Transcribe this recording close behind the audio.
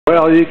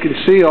Well, you can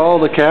see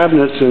all the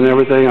cabinets and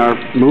everything are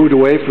moved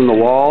away from the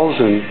walls,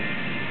 and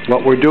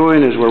what we're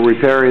doing is we're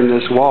repairing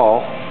this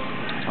wall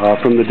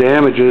from the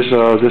damages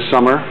this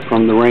summer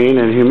from the rain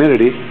and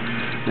humidity.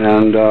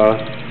 And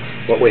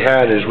what we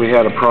had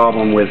a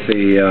problem with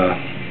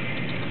the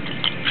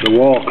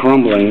wall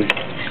crumbling,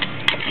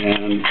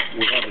 and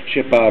we had to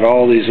chip out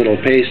all these little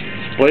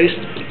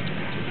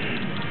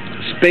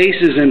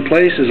spaces and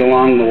places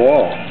along the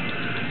wall.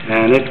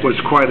 And it was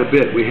quite a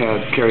bit. We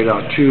had carried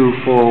out 2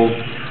 full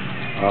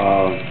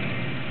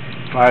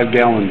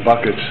 5-gallon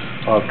buckets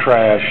of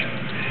trash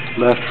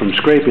left from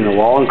scraping the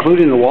wall,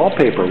 including the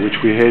wallpaper, which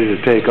we hated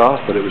to take off,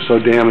 but it was so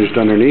damaged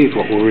underneath.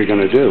 What were we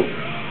going to do?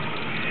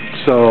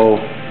 So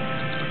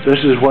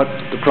this is what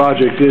the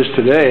project is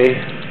today.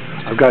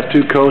 I've got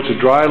 2 coats of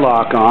dry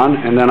lock on,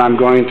 and then I'm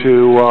going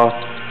to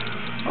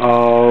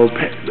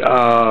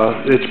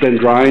it's been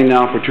drying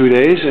now for 2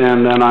 days,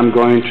 and then I'm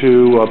going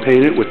to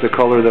paint it with the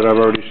color that I've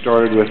already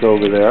started with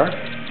over there,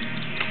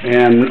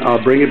 and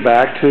bring it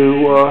back to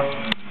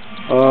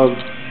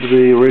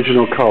the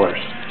original colors.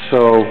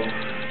 So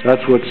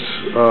that's what's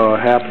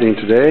happening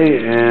today,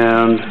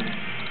 and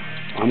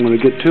I'm going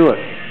to get to it.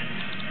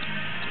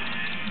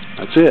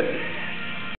 That's it.